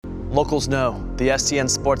Locals know the STN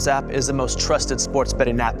Sports app is the most trusted sports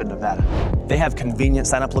betting app in Nevada. They have convenient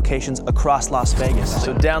sign-up locations across Las Vegas,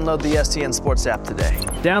 so download the STN Sports app today.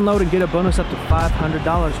 Download and get a bonus up to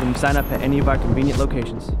 $500 when you sign up at any of our convenient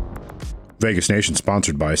locations. Vegas Nation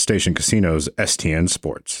sponsored by Station Casinos STN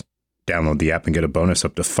Sports. Download the app and get a bonus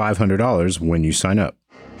up to $500 when you sign up.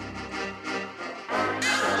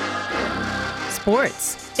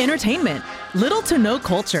 Sports, entertainment, little to no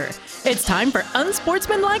culture. It's time for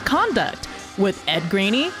Unsportsmanlike Conduct with Ed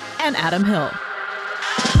Graney and Adam Hill.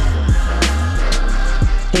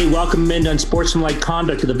 Hey, welcome into Unsportsmanlike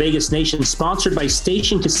Conduct to the Vegas Nation, sponsored by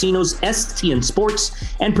Station Casinos STN Sports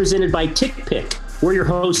and presented by TickPick. We're your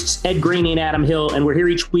hosts, Ed Graney and Adam Hill, and we're here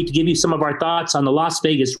each week to give you some of our thoughts on the Las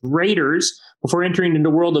Vegas Raiders before entering into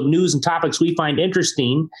the world of news and topics we find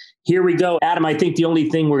interesting. Here we go. Adam, I think the only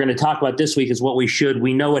thing we're going to talk about this week is what we should.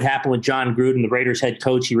 We know what happened with Jon Gruden, the Raiders head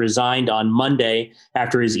coach. He resigned on Monday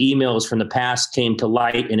after his emails from the past came to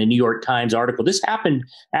light in a New York Times article. This happened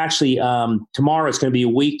actually tomorrow. It's going to be a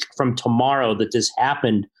week from tomorrow that this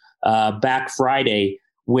happened, back Friday,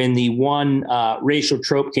 when the one racial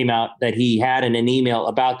trope came out that he had in an email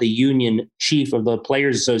about the union chief of the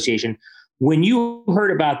Players Association. When you heard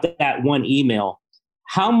about that one email,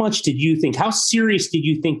 how serious did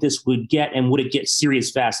you think this would get, and would it get serious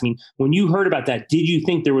fast? I mean, when you heard about that, did you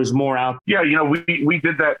think there was more out? Yeah, we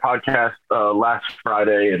did that podcast last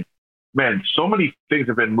Friday, and man, so many things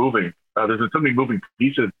have been moving. There's been so many moving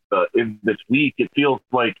pieces in this week. It feels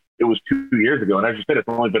like it was 2 years ago, and as you said, it's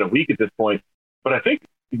only been a week at this point. But I think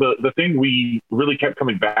the thing we really kept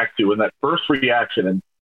coming back to in that first reaction, and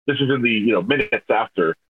this is in the minutes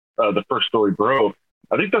after the first story broke,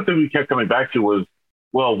 I think the thing we kept coming back to was,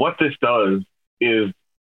 well, what this does is,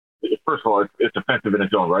 first of all, it's offensive in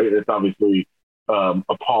its own right. It's obviously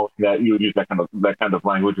appalling that you would use that kind of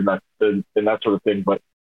language and that sort of thing. But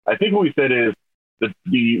I think what we said is that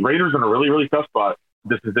the Raiders are in a really, really tough spot.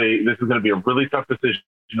 This is going to be a really tough decision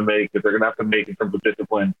to make that they're going to have to make in terms of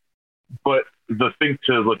discipline. But the thing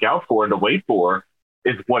to look out for and to wait for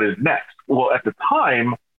is what is next. Well, at the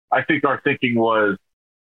time, I think our thinking was,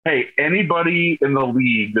 hey, anybody in the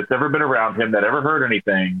league that's ever been around him, that ever heard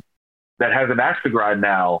anything, that has an axe to grind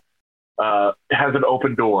now, has an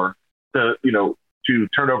open door to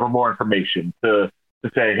turn over more information, to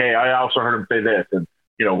say, hey, I also heard him say this. And,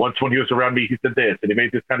 once when he was around me, he said this, and he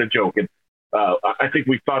made this kind of joke. And I think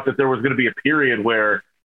we thought that there was going to be a period where,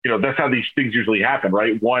 that's how these things usually happen,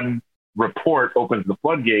 right? One report opens the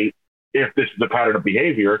floodgate if this is the pattern of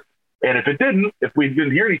behavior. And if we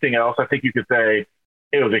didn't hear anything else, I think you could say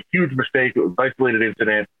it was a huge mistake. It was an isolated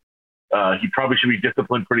incident. He probably should be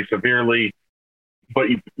disciplined pretty severely, but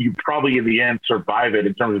you probably in the end survive it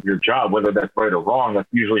in terms of your job, whether that's right or wrong. That's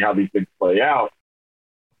usually how these things play out.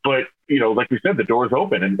 But, like we said, the door's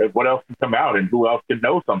open, and what else can come out and who else can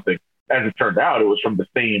know something? As it turned out, it was from the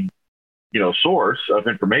same source of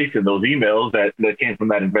information, those emails that came from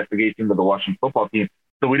that investigation of the Washington football team.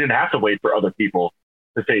 So we didn't have to wait for other people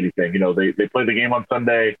to say anything. They played the game on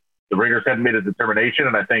Sunday. The Raiders hadn't made a determination.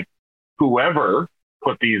 And I think whoever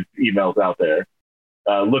put these emails out there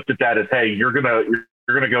looked at that as, hey, you're going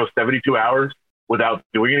to go 72 hours without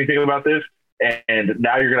doing anything about this. And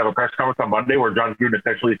now you're going to have a press conference on Monday where Jon Gruden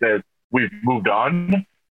essentially says, we've moved on.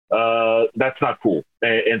 That's not cool.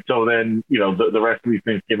 And so then, the rest of these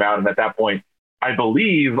things came out. And at that point, I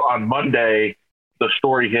believe on Monday, the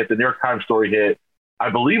story hit, the New York Times story hit. I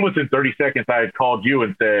believe within 30 seconds, I had called you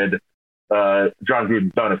and said, Jon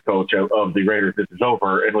Gruden's done as coach of the Raiders. This is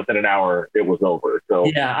over. And within an hour, it was over. So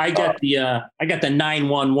yeah, I got the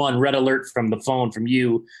 911 red alert from the phone from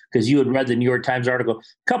you because you had read the New York Times article.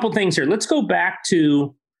 Couple things here. Let's go back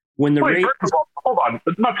to when the Raiders. First of all, hold on.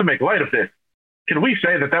 Not to make light of this. Can we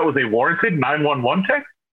say that was a warranted 911 text?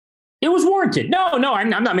 It was warranted. No, I'm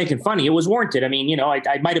not making fun of you. It was warranted. I mean,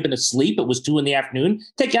 I might have been asleep. It was 2 PM.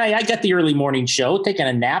 I got the early morning show, taking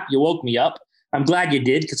a nap. You woke me up. I'm glad you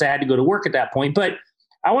did because I had to go to work at that point. But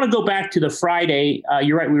I want to go back to the Friday.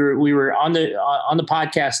 You're right. We were on the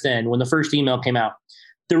podcast then when the first email came out.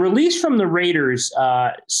 The release from the Raiders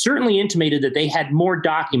certainly intimated that they had more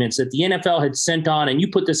documents that the NFL had sent on. And you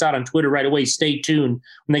put this out on Twitter right away. Stay tuned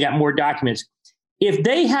when they got more documents. If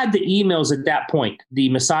they had the emails at that point, the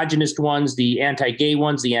misogynist ones, the anti-gay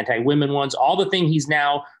ones, the anti-women ones, all the things he's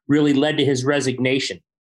now really led to his resignation.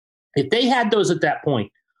 If they had those at that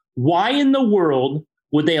point, why in the world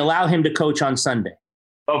would they allow him to coach on Sunday?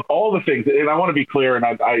 Of all the things, and I want to be clear, and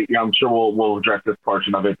I'm sure we'll address this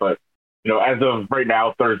portion of it, but as of right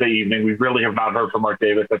now, Thursday evening, we really have not heard from Mark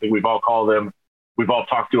Davis. I think we've all called him. We've all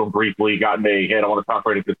talked to him briefly, gotten a, hey, I don't want to talk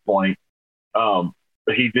right at this point.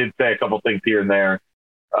 But he did say a couple things here and there.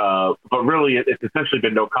 But really, it's essentially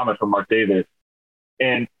been no comment from Mark Davis.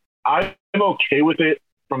 And I'm okay with it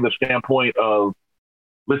from the standpoint of,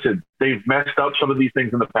 listen, they've messed up some of these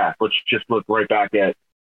things in the past. Let's just look right back at,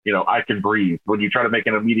 I can breathe. When you try to make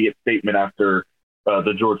an immediate statement after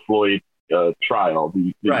the George Floyd trial,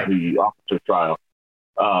 the officer trial,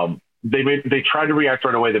 they tried to react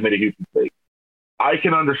right away. They made a huge mistake. I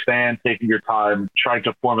can understand taking your time, trying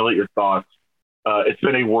to formulate your thoughts. It's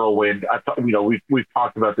been a whirlwind. We've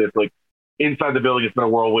talked about this. Like, inside the building, it's been a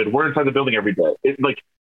whirlwind. We're inside the building every day. It's like,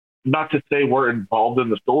 not to say we're involved in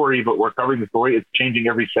the story, but we're covering the story. It's changing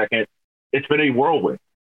every second. It's been a whirlwind.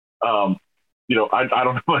 I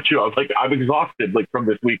don't know about you. I'm exhausted from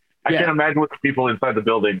this week. I can't imagine what the people inside the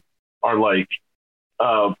building are like.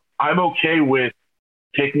 I'm okay with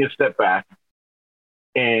taking a step back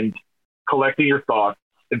and collecting your thoughts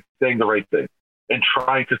and saying the right thing and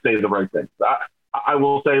trying to say the right thing. I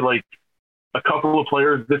will say, a couple of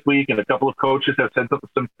players this week and a couple of coaches have said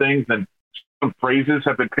some things, and some phrases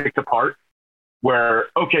have been picked apart where,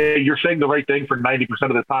 okay, you're saying the right thing for 90%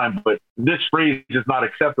 of the time, but this phrase is not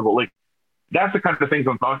acceptable. That's the kind of things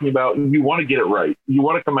I'm talking about. You want to get it right. You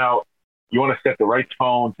want to come out, you want to set the right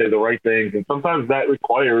tone, say the right things. And sometimes that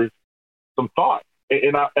requires some thought.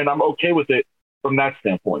 And I'm okay with it from that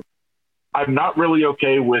standpoint. I'm not really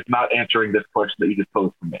okay with not answering this question that you just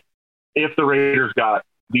posed to me. If the Raiders got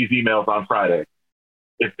these emails on Friday,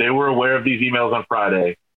 if they were aware of these emails on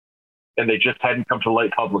Friday and they just hadn't come to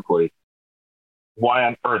light publicly, why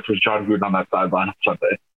on earth was Jon Gruden on that sideline on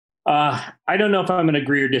Sunday? I don't know if I'm going to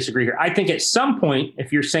agree or disagree here. I think at some point,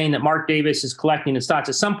 if you're saying that Mark Davis is collecting his thoughts,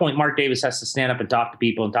 at some point, Mark Davis has to stand up and talk to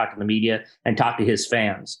people and talk to the media and talk to his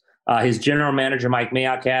fans. His general manager, Mike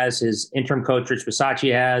Mayock, has, his interim coach, Rich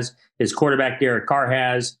Bisaccia, has, his quarterback, Derek Carr,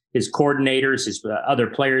 has, his coordinators, his other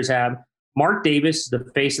players have. Mark Davis is the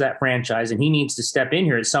face of that franchise, and he needs to step in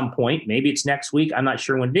here at some point. Maybe it's next week. I'm not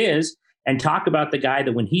sure when it is, and talk about the guy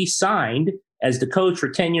that when he signed as the coach for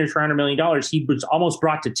 10 years for $100 million, he was almost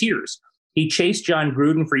brought to tears. He chased Jon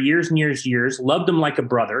Gruden for years and years and years, loved him like a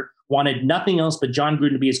brother, wanted nothing else but Jon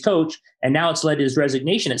Gruden to be his coach, and now it's led to his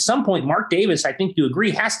resignation. At some point, Mark Davis, I think you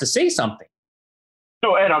agree, has to say something.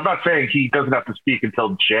 No, Ed, I'm not saying he doesn't have to speak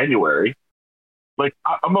until January.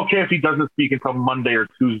 I'm okay if he doesn't speak until Monday or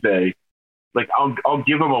Tuesday. I'll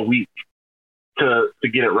give him a week to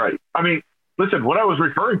get it right. I mean, listen, what I was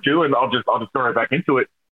referring to, and I'll just go right back into it.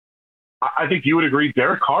 I think you would agree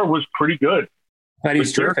Derek Carr was pretty good. But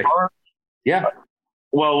he's terrific. Yeah.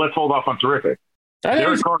 Well, let's hold off on terrific. I think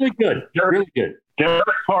he's really good. Really good. Derek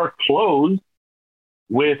Carr closed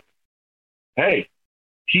with, hey,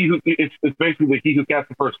 it's basically he who cast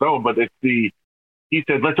the first stone, but he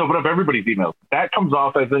said, let's open up everybody's emails. That comes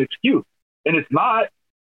off as an excuse. And it's not.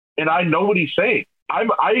 And I know what he's saying.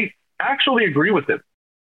 I actually agree with him.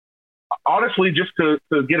 Honestly, just to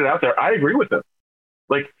get it out there, I agree with him.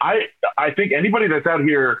 I think anybody that's out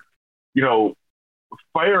here,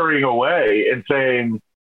 firing away and saying,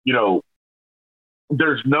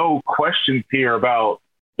 there's no questions here about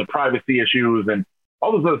the privacy issues and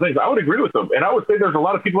all those other things, I would agree with them. And I would say there's a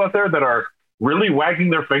lot of people out there that are really wagging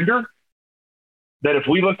their finger that if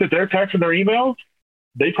we looked at their texts and their emails,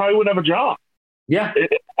 they probably wouldn't have a job. Yeah.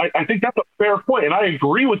 I think that's a fair point. And I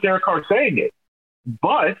agree with Derek Carr saying it.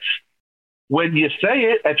 But when you say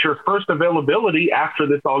it at your first availability after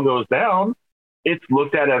this all goes down, it's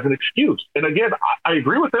looked at as an excuse. And again, I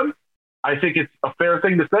agree with him. I think it's a fair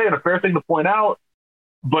thing to say and a fair thing to point out.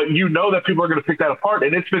 But that people are going to pick that apart.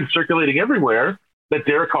 And it's been circulating everywhere that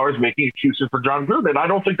Derek Carr is making excuses for Jon Gruden. And I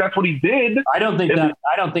don't think that's what he did. I don't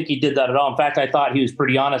think he did that at all. In fact, I thought he was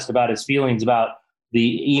pretty honest about his feelings about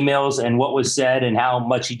the emails and what was said and how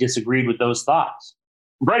much he disagreed with those thoughts.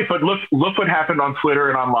 Right. But look what happened on Twitter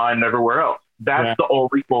and online and everywhere else. That's the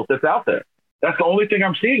only quote that's out there. That's the only thing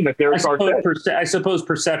I'm seeing that Derek Carr said. I suppose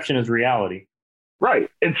perception is reality. Right.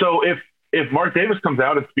 And so if Mark Davis comes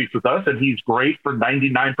out and speaks with us and he's great for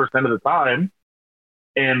 99% of the time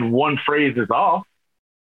and one phrase is off,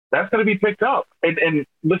 that's going to be picked up. And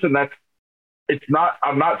listen, I'm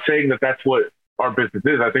not saying that that's what our business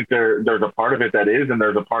is. I think there's a part of it that is, and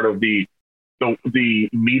there's a part of the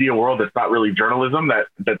media world that's not really journalism that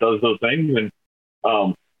does those things. And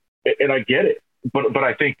I get it. But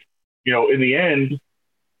I think, in the end,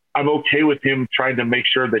 I'm okay with him trying to make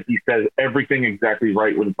sure that he says everything exactly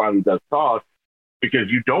right when he finally does talk, because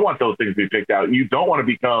you don't want those things to be picked out. You don't want to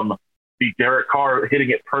become the Derek Carr hitting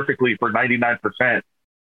it perfectly for 99%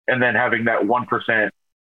 and then having that 1%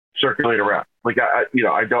 circulate around. I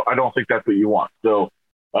don't think that's what you want. So,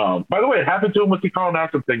 by the way, it happened to him with the Carl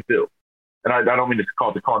Nassib thing too. And I don't mean to call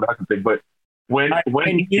it the Carl Nassib thing, but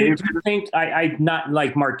Do you think, I not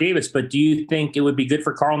like Mark Davis, but do you think it would be good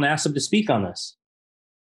for Carl Nassib to speak on this?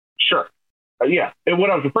 Sure. Yeah. And what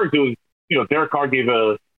I was referring to is, Derek Carr gave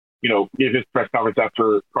his press conference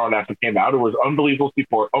after Carl Nassib came out. It was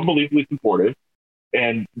unbelievably supportive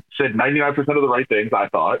and said 99% of the right things, I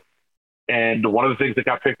thought. And one of the things that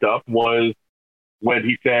got picked up was when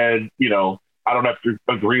he said, I don't have to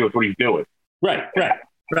agree with what he's doing. Right.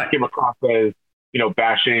 Came across as,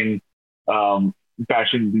 bashing the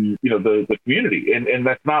community. And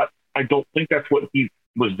that's not, I don't think that's what he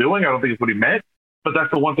was doing. I don't think it's what he meant, but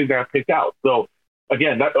that's the one thing that got picked out. So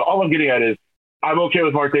again, all I'm getting at is I'm okay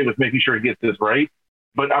with Mark Davis making sure he gets this right,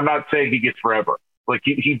 but I'm not saying he gets forever. Like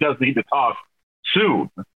he does need to talk soon,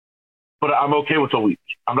 but I'm okay with a week.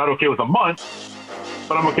 I'm not okay with a month,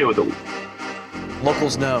 but I'm okay with a week.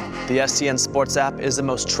 Locals know the STN Sports app is the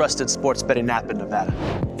most trusted sports betting app in Nevada.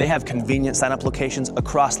 They have convenient sign-up locations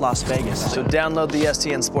across Las Vegas, so download the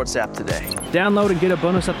STN Sports app today. Download and get a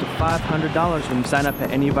bonus up to $500 when you sign up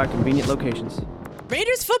at any of our convenient locations.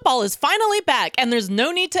 Raiders football is finally back, and there's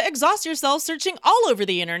no need to exhaust yourself searching all over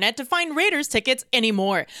the internet to find Raiders tickets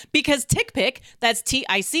anymore. Because TickPick, that's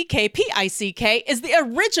TickPick, is the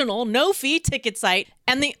original no-fee ticket site,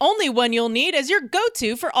 and the only one you'll need as your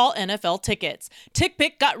go-to for all NFL tickets.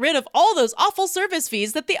 TickPick got rid of all those awful service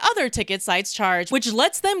fees that the other ticket sites charge, which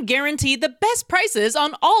lets them guarantee the best prices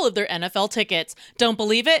on all of their NFL tickets. Don't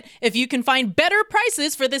believe it? If you can find better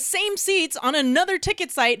prices for the same seats on another ticket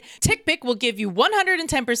site, TickPick will give you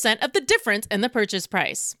 110% of the difference in the purchase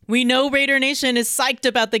price. We know Raider Nation is psyched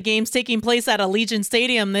about the games taking place at Allegiant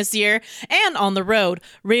Stadium this year and on the road.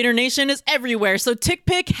 Raider Nation is everywhere, so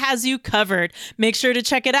TickPick has you covered. Make sure to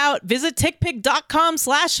check it out. Visit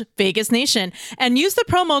tickpick.com/VegasNation and use the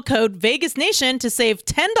promo code VegasNation to save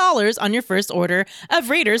 $10 on your first order of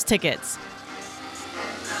Raiders tickets.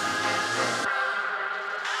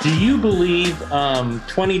 Do you believe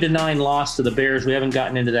 20-9 loss to the Bears? We haven't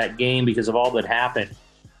gotten into that game because of all that happened.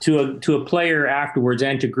 To a player afterwards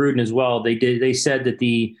and to Gruden as well, they said that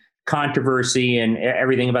the controversy and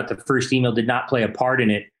everything about the first email did not play a part in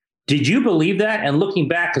it. Did you believe that? And looking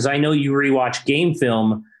back, because I know you rewatched game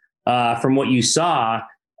film from what you saw,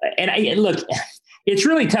 and look, it's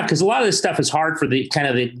really tough because a lot of this stuff is hard for the kind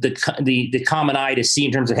of the common eye to see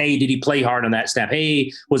in terms of, hey, did he play hard on that snap?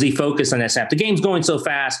 Hey, was he focused on that snap? The game's going so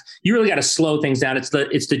fast, you really got to slow things down. It's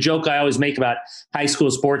the joke I always make about high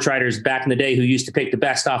school sports writers back in the day who used to pick the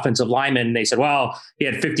best offensive lineman. And they said, well, he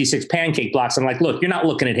had 56 pancake blocks. I'm like, look, you're not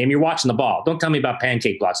looking at him. You're watching the ball. Don't tell me about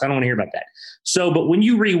pancake blocks. I don't want to hear about that. So, but when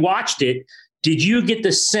you rewatched it, did you get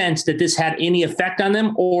the sense that this had any effect on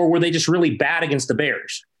them, or were they just really bad against the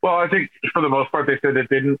Bears? Well, I think for the most part, they said it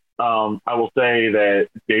didn't. I will say that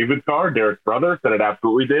David Carr, Derek's brother, said it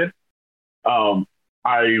absolutely did. I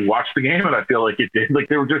watched the game and I feel like it did. Like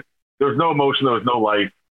there was no emotion. There was no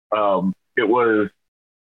life. It was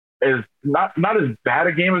not as bad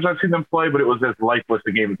a game as I've seen them play, but it was as lifeless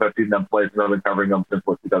a game as I've seen them play since I've been covering them since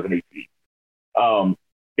 2018.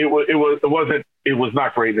 It was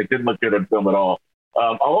not great. It didn't look good on film at all.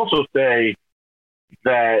 I'll also say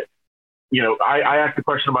that, I asked the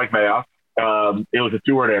question to Mike Mayock. It was a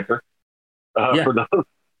 2-word answer for those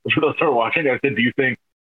who are watching. I said, do you think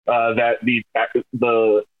that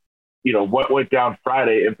the what went down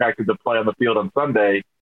Friday impacted the play on the field on Sunday?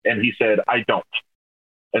 And he said, I don't.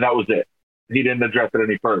 And that was it. He didn't address it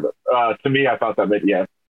any further. To me, I thought that meant yes.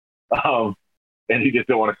 And he just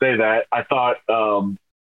didn't want to say that. I thought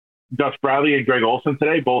Gus Bradley and Greg Olsen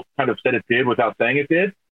today both kind of said it did without saying it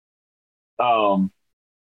did.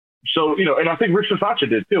 So, and I think Rich Bisaccia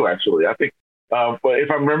did too, actually. I think, but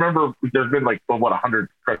if I remember, there's been 100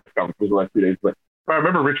 press conferences the last 2 days, but if I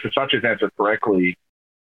remember Rich Bisaccia's answer correctly,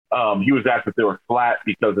 he was asked if they were flat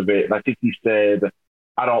because of it. And I think he said,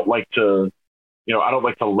 I don't like to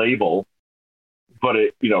label, but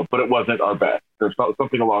it wasn't our best. There's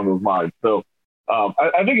something along those lines. So,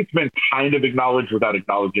 I think it's been kind of acknowledged without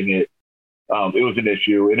acknowledging it. It was an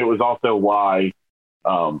issue, and it was also why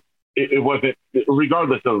it wasn't,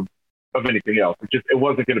 regardless of anything else, it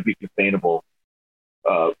wasn't going to be sustainable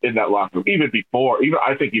in that locker room. Even before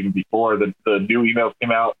the new emails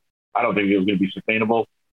came out, I don't think it was going to be sustainable.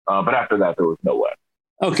 But after that, there was no way.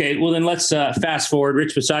 Okay, well then let's fast forward.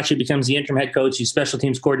 Rich Bisaccia becomes the interim head coach. He's special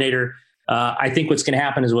teams coordinator. I think what's going to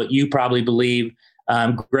happen is what you probably believe.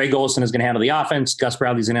 Greg Olsen is going to handle the offense. Gus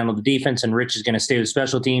Bradley's going to handle the defense, and Rich is going to stay with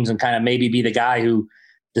special teams and kind of maybe be the guy who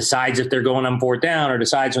decides if they're going on 4th down or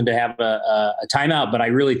decides when to have a timeout. But I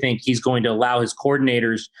really think he's going to allow his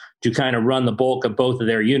coordinators to kind of run the bulk of both of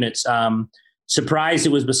their units. Surprised it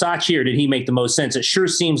was Bisaccia, or did he make the most sense? It sure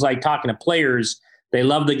seems like, talking to players, they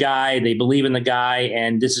love the guy, they believe in the guy,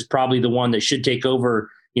 and this is probably the one that should take over,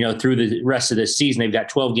 through the rest of this season. They've got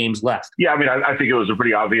 12 games left. Yeah, I mean, I think it was a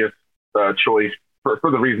pretty obvious choice for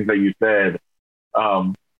the reasons that you said.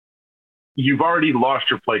 You've already lost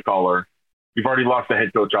your play caller. You've already lost the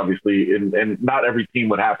head coach, obviously, and not every team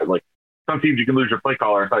would happen. Like some teams, you can lose your play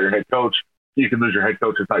caller, it's not your head coach. You can lose your head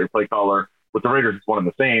coach, it's not your play caller. With the Raiders, it's one and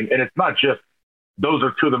the same. And it's not just those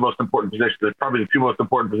are two of the most important positions. It's probably the two most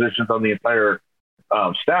important positions on the entire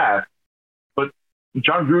staff. But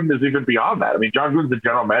John Gruden is even beyond that. I mean, John Gruden's the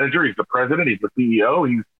general manager. He's the president. He's the CEO.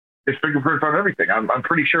 His fingerprints on everything. I'm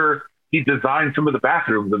pretty sure he designed some of the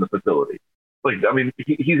bathrooms in the facility. Like, I mean,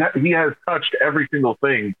 he has touched every single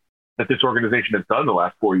thing that this organization has done the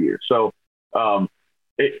last 4 years. So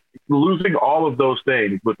losing all of those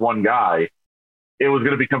things with one guy, it was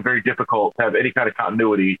going to become very difficult to have any kind of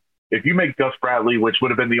continuity. If you make Gus Bradley, which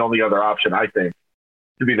would have been the only other option, I think,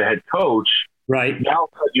 to be the head coach, right now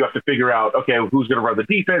you have to figure out, okay, who's going to run the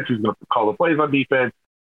defense, who's going to call the plays on defense,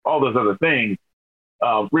 all those other things.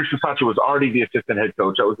 Rich Bisaccia was already the assistant head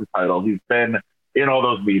coach. That was his title. He's been in all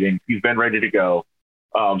those meetings. He's been ready to go.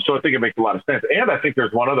 So I think it makes a lot of sense. And I think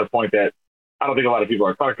there's one other point that I don't think a lot of people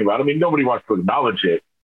are talking about. I mean, nobody wants to acknowledge it,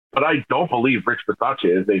 but I don't believe Rich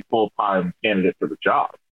Bisaccia is a full-time candidate for the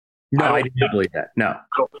job. No, I didn't believe that. No. I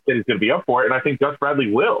don't think he's going to be up for it, and I think Gus Bradley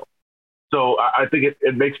will. So I think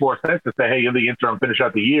it makes more sense to say, hey, in the interim, finish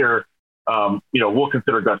out the year. We'll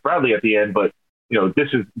consider Gus Bradley at the end, but this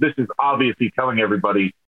is obviously telling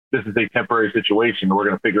everybody this is a temporary situation, and we're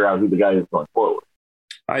going to figure out who the guy is going forward.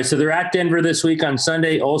 All right, so they're at Denver this week on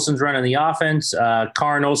Sunday. Olsen's running the offense.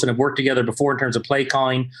 Carr and Olsen have worked together before in terms of play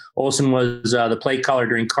calling. Olsen was the play caller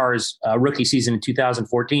during Carr's rookie season in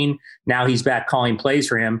 2014. Now he's back calling plays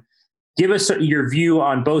for him. Give us your view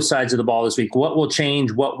on both sides of the ball this week. What will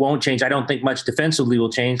change? What won't change? I don't think much defensively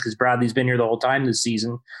will change because Bradley's been here the whole time this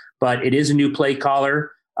season, but it is a new play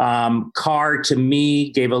caller. Carr, to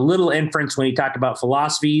me, gave a little inference when he talked about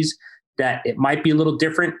philosophies that it might be a little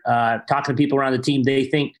different. Talking to people around the team, they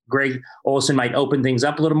think Greg Olsen might open things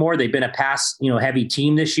up a little more. They've been a pass, heavy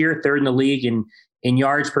team this year, third in the league in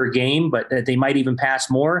yards per game, but that they might even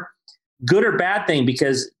pass more. Good or bad thing,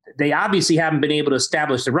 because they obviously haven't been able to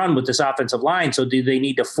establish the run with this offensive line. So do they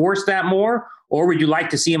need to force that more, or would you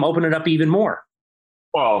like to see them open it up even more?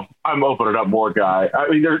 Well, I'm opening it up more, guy. I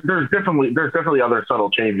mean, there's definitely other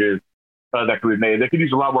subtle changes that could be made. They could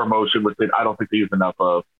use a lot more motion, which I don't think they use enough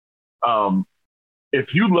of.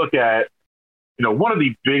 If you look at, one of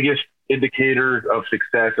the biggest indicators of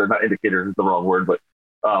success, or not indicators is the wrong word, but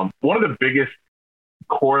one of the biggest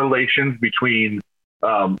correlations between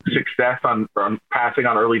success on passing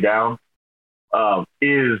on early down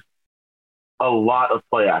is a lot of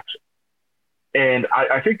play action. And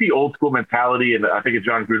I think the old school mentality, and I think a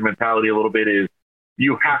John Gruden mentality a little bit, is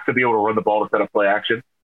you have to be able to run the ball to set up play action.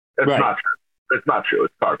 That's right. not true. It's not true.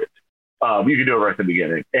 It's garbage. You can do it right from the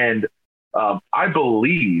beginning. And I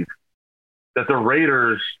believe that the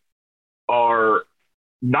Raiders are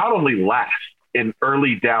not only last in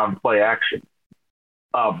early down play action,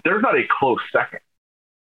 they're not a close second.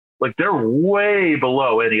 Like, they're way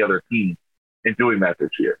below any other team in doing that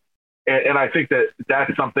this year. And I think that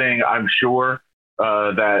that's something I'm sure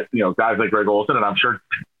that, guys like Greg Olsen, and I'm sure,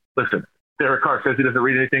 listen, Derek Carr says he doesn't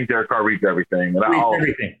read anything. Derek Carr reads everything.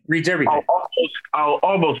 And Reads everything. I'll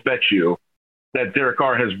almost bet you that Derek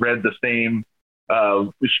Carr has read the same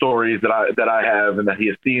stories that I have, and that he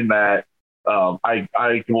has seen that.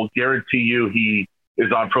 I will guarantee you he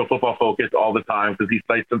is on Pro Football Focus all the time because he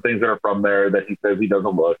cites some things that are from there that he says he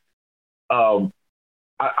doesn't look.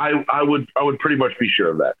 I would pretty much be sure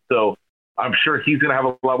of that. So I'm sure he's going to have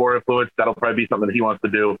a lot more influence. That'll probably be something that he wants to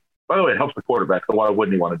do. By the way, it helps the quarterback, so why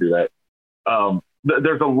wouldn't he want to do that?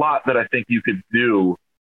 There's a lot that I think you could do,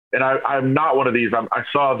 and I'm not one of these. I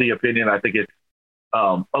saw the opinion. I think it's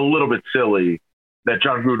a little bit silly that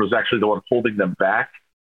John Gruden was actually the one holding them back.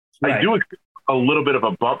 Right. I do expect a little bit of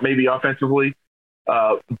a bump maybe offensively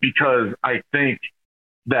because I think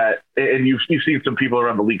that, and you've seen some people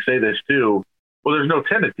around the league say this too, well, there's no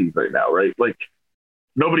tendencies right now, right? Like,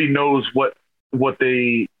 nobody knows what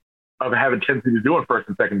they have a tendency to do on first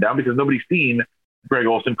and second down because nobody's seen Greg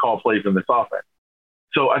Olsen call plays in this offense.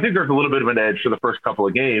 So I think there's a little bit of an edge for the first couple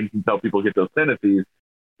of games until people get those tendencies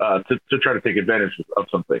to try to take advantage of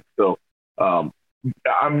something. So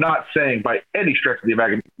I'm not saying by any stretch of the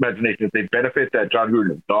imagination that they benefit that John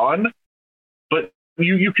Gruden is gone, but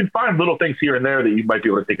you can find little things here and there that you might be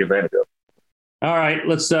able to take advantage of. All right,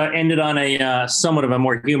 let's end it on a somewhat of a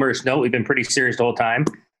more humorous note. We've been pretty serious the whole time.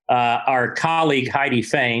 Our colleague, Heidi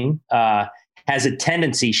Fang, has a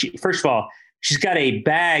tendency. First of all, she's got a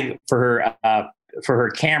bag for her for her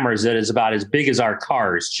cameras that is about as big as our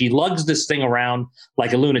cars. She lugs this thing around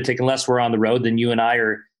like a lunatic, unless we're on the road, then you and I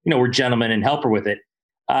are, we're gentlemen and help her with it.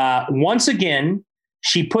 Once again,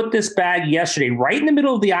 she put this bag yesterday right in the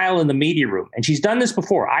middle of the aisle in the media room. And she's done this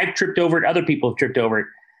before. I've tripped over it. Other people have tripped over it.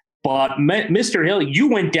 But Mr. Hill, you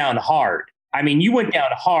went down hard. I mean, you went down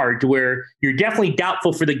hard to where you're definitely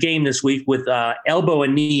doubtful for the game this week with elbow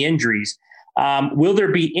and knee injuries. Will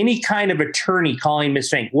there be any kind of attorney calling Miss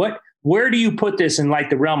Fink? Where do you put this in like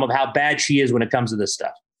the realm of how bad she is when it comes to this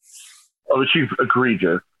stuff? Oh, she's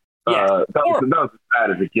egregious. Yeah. That was as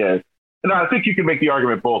bad as it gets. And I think you can make the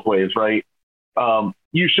argument both ways, right?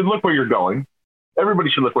 You should look where you're going. Everybody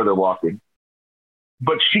should look where they're walking.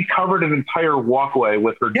 But she covered an entire walkway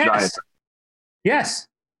with her giant. Yes.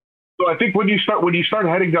 So I think when you start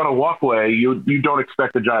heading down a walkway, you don't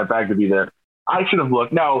expect the giant bag to be there. I should have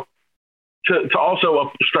looked. Now, to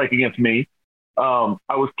also strike against me, I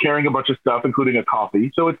was carrying a bunch of stuff, including a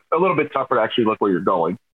coffee. So it's a little bit tougher to actually look where you're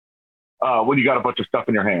going when you got a bunch of stuff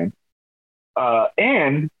in your hand.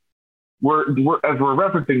 And we're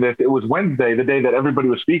referencing this, it was Wednesday, the day that everybody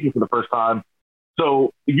was speaking for the first time.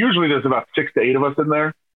 So usually there's about 6 to 8 of us in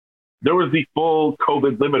there. There was the full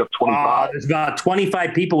COVID limit of 25. There's about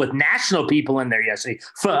 25 people with national people in there yesterday.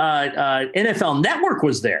 NFL Network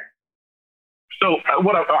was there. So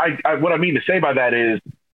what I mean to say by that is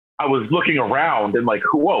I was looking around and like,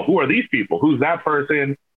 whoa, who are these people? Who's that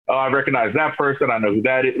person? I recognize that person. I know who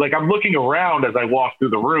that is. Like I'm looking around as I walk through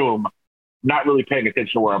the room, not really paying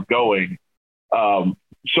attention to where I'm going.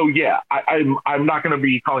 So yeah, I'm not going to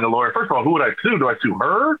be calling a lawyer. First of all, who would I sue? Do I sue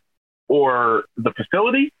her or the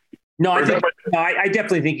facility? No, I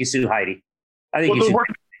definitely think you sue Heidi. I think it's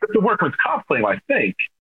a workman's comp claim, I think.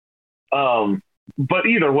 But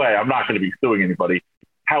either way, I'm not going to be suing anybody.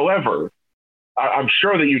 However, I'm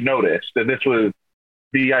sure that you noticed, and this was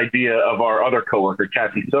the idea of our other coworker,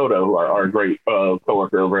 Kathy Soto, our great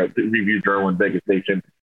coworker over at Review Journal in Vegas Nation.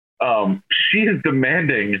 She is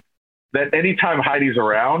demanding that anytime Heidi's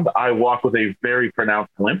around, I walk with a very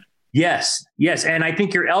pronounced limp. Yes. And I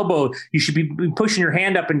think your elbow, you should be pushing your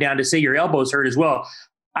hand up and down to say your elbow's hurt as well.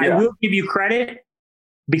 Yeah. I will give you credit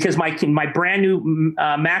because my brand new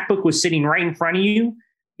MacBook was sitting right in front of you.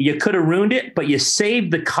 You could have ruined it, but you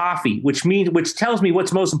saved the coffee, which tells me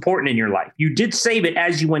what's most important in your life. You did save it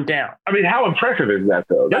as you went down. I mean, how impressive is that,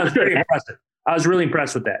 though? That was very impressive. I was really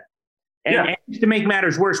impressed with that. And to make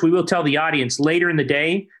matters worse, we will tell the audience later in the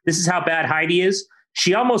day, this is how bad Heidi is.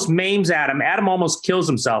 She almost maims Adam. Adam almost kills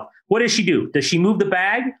himself. What does she do? Does she move the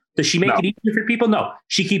bag? Does she make it easier for people? No.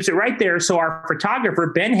 She keeps it right there. So our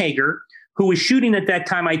photographer, Ben Hager, who was shooting at that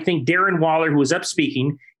time, I think Darren Waller, who was up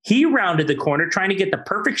speaking, he rounded the corner trying to get the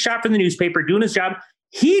perfect shot for the newspaper, doing his job.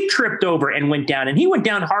 He tripped over and went down, and he went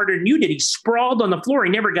down harder than you did. He sprawled on the floor.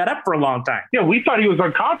 He never got up for a long time. Yeah, we thought he was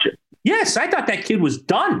unconscious. Yes, I thought that kid was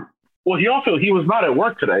done. Well, he was not at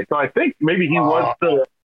work today, so I think maybe he was still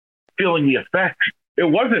feeling the effects. It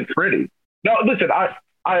wasn't pretty. No, listen,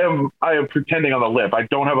 I am pretending on the limp. I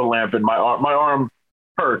don't have a lamp in my arm. My arm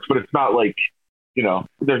hurts, but it's not like,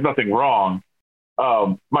 there's nothing wrong.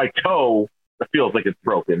 My toe feels like it's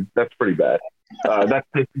broken. That's pretty bad.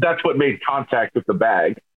 That's what made contact with the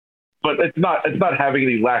bag, but it's not having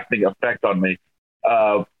any lasting effect on me.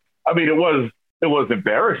 I mean, it was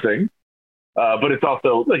embarrassing. But it's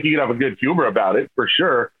also like you can have a good humor about it for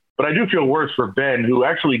sure. But I do feel worse for Ben, who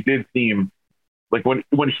actually did seem like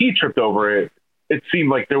when he tripped over it, it seemed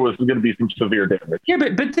like there was going to be some severe damage. Yeah,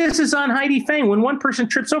 but this is on Heidi Fang. When one person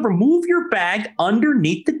trips over, move your bag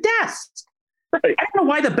underneath the desk. Right. I don't know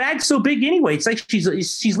why the bag's so big anyway. It's like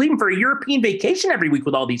she's leaving for a European vacation every week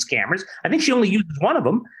with all these cameras. I think she only uses one of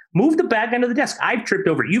them. Move the bag under the desk. I've tripped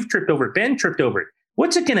over it. You've tripped over it. Ben tripped over it.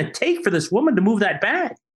 What's it going to take for this woman to move that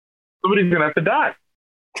bag? Somebody's going to have to die.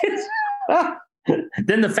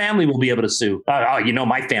 Then the family will be able to sue.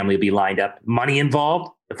 My family will be lined up. Money involved.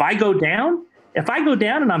 If I go down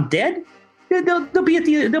and I'm dead, they'll be at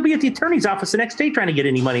the attorney's office the next day trying to get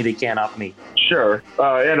any money they can off me. Sure,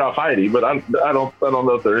 and off Heidi, but I don't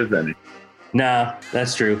know if there is any. No,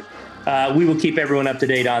 that's true. We will keep everyone up to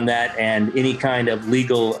date on that and any kind of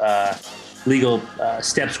legal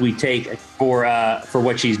steps we take for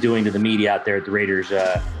what she's doing to the media out there at the Raiders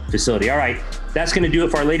facility. All right, that's going to do it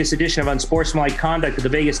for our latest edition of Unsportsmanlike Conduct of the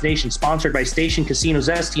Vegas Nation, sponsored by Station Casinos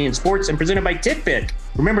STN Sports and presented by TickPick.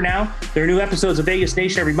 Remember now, there are new episodes of Vegas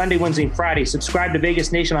Nation every Monday, Wednesday, and Friday. Subscribe to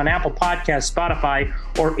Vegas Nation on Apple Podcasts, Spotify,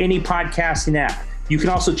 or any podcasting app. You can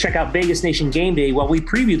also check out Vegas Nation Game Day while we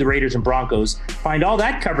preview the Raiders and Broncos. Find all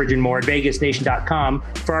that coverage and more at vegasnation.com.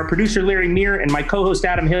 For our producer, Larry Meir, and my co-host,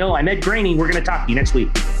 Adam Hill, I'm Ed Graney. We're going to talk to you next week.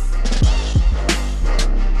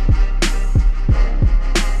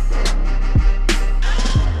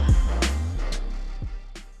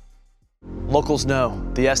 Locals know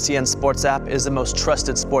the STN Sports app is the most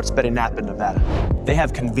trusted sports betting app in Nevada. They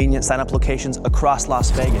have convenient sign-up locations across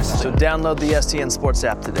Las Vegas, so download the STN Sports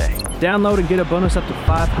app today. Download and get a bonus up to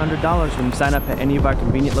 $500 when you sign up at any of our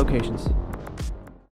convenient locations.